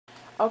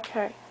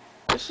Okay,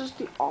 this is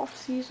the off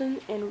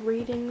season and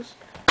ratings.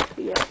 But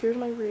yeah, here's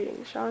my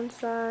ratings. Shot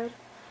inside,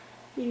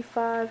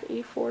 85,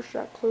 84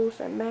 shot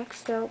close. I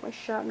maxed out my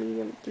shot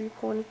medium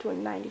 3-pointer to a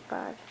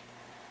 95.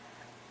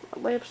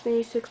 My layups an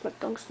 86, my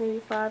dunks an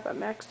 85. I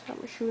maxed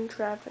out my shooting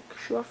traffic.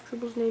 Shoot off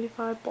dribbles an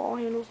 85, ball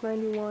handles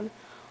 91,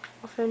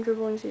 offhand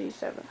dribbling is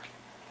 87.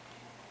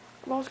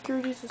 Ball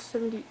security is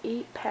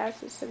 78,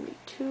 pass is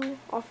 72,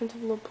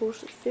 offensive low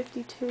post is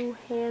 52,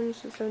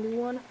 hands is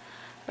 71.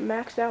 I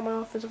maxed out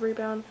my offensive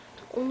rebound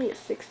to only a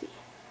 60.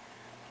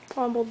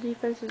 On-ball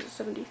defense is a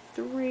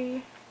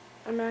 73.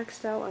 I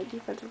maxed out my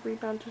defensive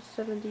rebound to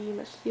 70.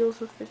 My steals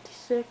was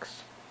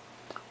 56.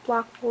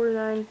 Block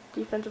 49.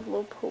 Defensive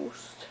low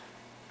post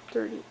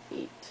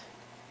 38.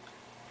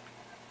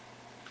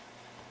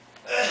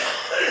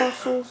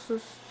 Hustles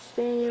is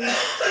same.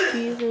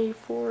 Speed is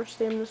 84.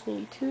 Stamina is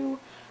 82.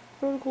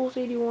 Vertical is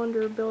 81.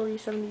 Durability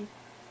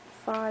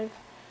 75.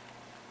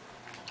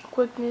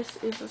 Quickness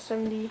is a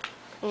 70.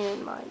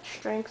 And my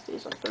strength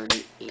is a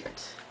 38.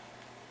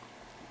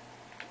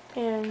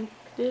 And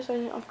this I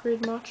didn't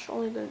upgrade much,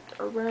 only the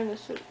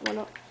awareness went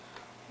up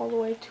all the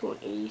way to an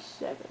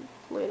 87.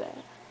 Look at that.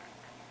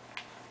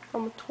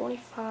 From a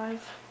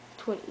 25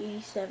 to an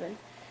 87.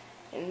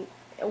 And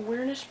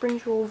awareness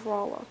brings your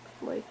overall up.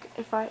 Like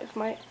if I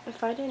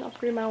didn't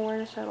upgrade my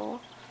awareness at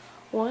all,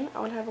 one, I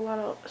would have a lot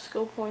of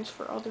skill points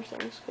for other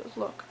things, because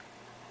look,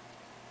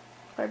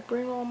 if I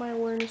bring all my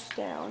awareness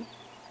down,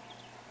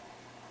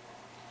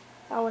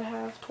 I would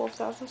have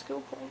 12,000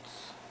 skill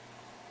points.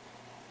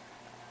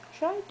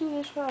 Should I do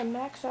this where I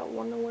max out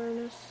one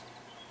awareness?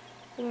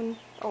 And then,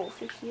 oh,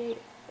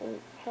 58. Oh,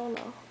 hell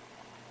no.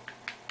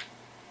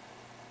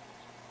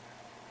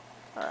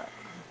 Alright.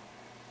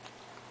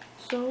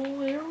 So,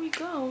 there we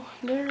go.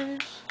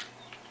 There's,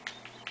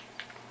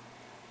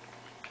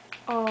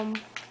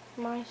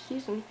 my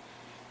season.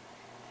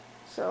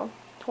 So,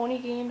 20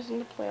 games in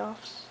the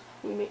playoffs.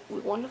 We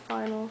won the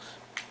finals.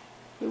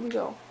 Here we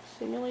go.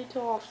 Simulate to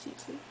off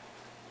season.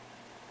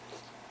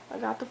 I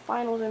got the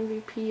finals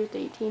MVP with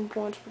 18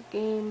 points per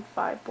game,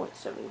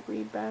 5.7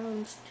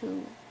 rebounds,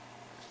 2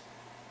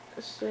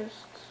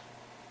 assists.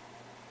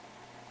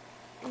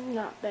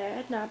 Not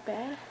bad, not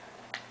bad.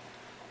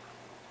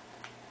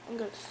 I'm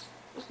gonna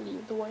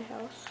leave the White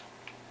House.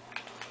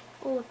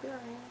 Oh, look, there I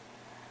am.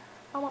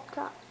 I'm up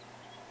top.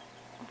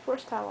 Of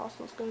course, Ty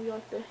Lawson's gonna be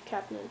like the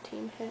captain of the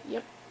team.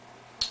 Yep.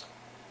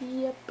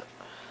 Yep.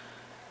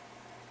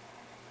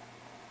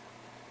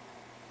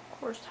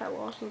 Of course, Ty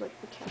Lawson's like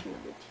the captain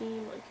of the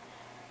team, like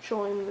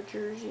showing him the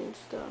jersey and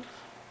stuff.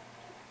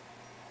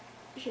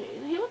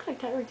 He looked like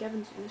Tyreek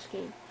Evans in this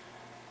game.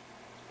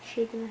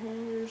 Shaking her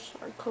hand. There's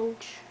our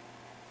coach.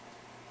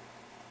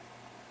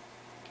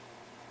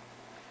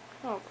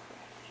 Oh,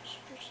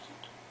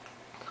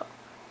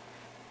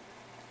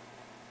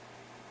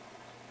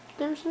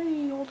 there's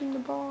me holding the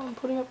ball and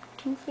putting up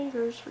 2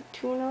 fingers for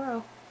 2 in a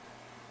row.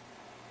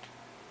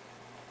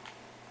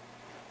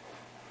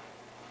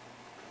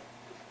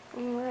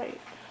 Alright,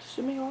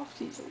 assuming off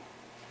season.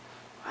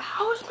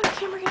 How does my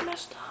camera get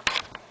messed up?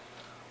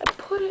 I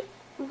put it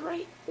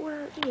right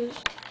where it is,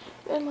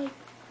 and like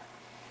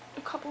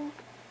a couple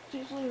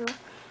days later.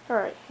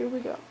 Alright, here we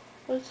go.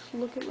 Let's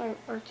look at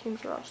our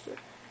team's roster.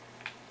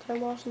 Ty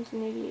Lawson's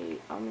an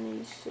 88, I'm an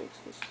 86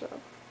 and stuff.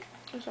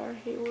 There's our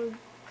Hayward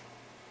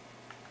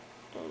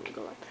and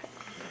Nikola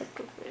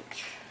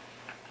Petrovic.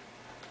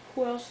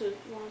 Who else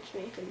wants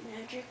me? The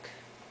Magic.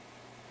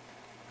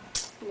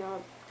 You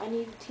know, I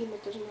need a team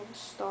that doesn't have a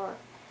star,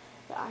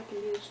 that I can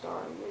be the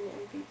star and win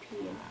the MVP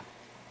and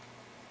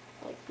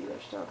like be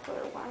their star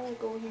player. Why would I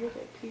go here to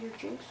Peter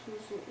Jinks,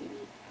 who's an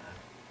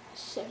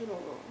 87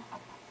 overall?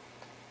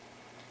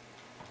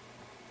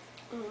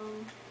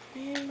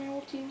 And my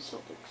old team,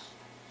 Celtics.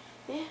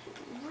 And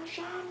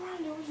Rajon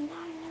Rondo is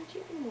not in their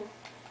team anymore.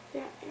 They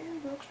got Aaron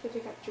Brooks, but they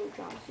got Joe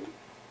Johnson,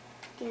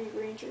 Danny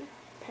Granger,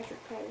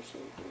 Patrick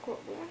Patterson.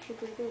 They're actually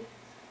pretty good.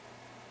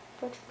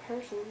 Patrick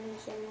Patterson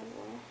is 87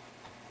 overall.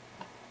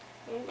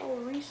 And I'll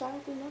re-sign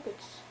with the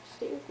Nuggets.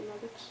 Stay with the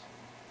Nuggets.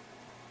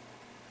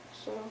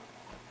 So,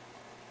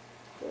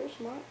 there's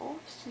my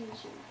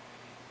off-season.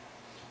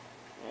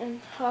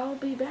 And I'll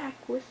be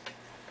back with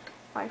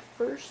my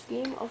first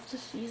game of the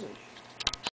season.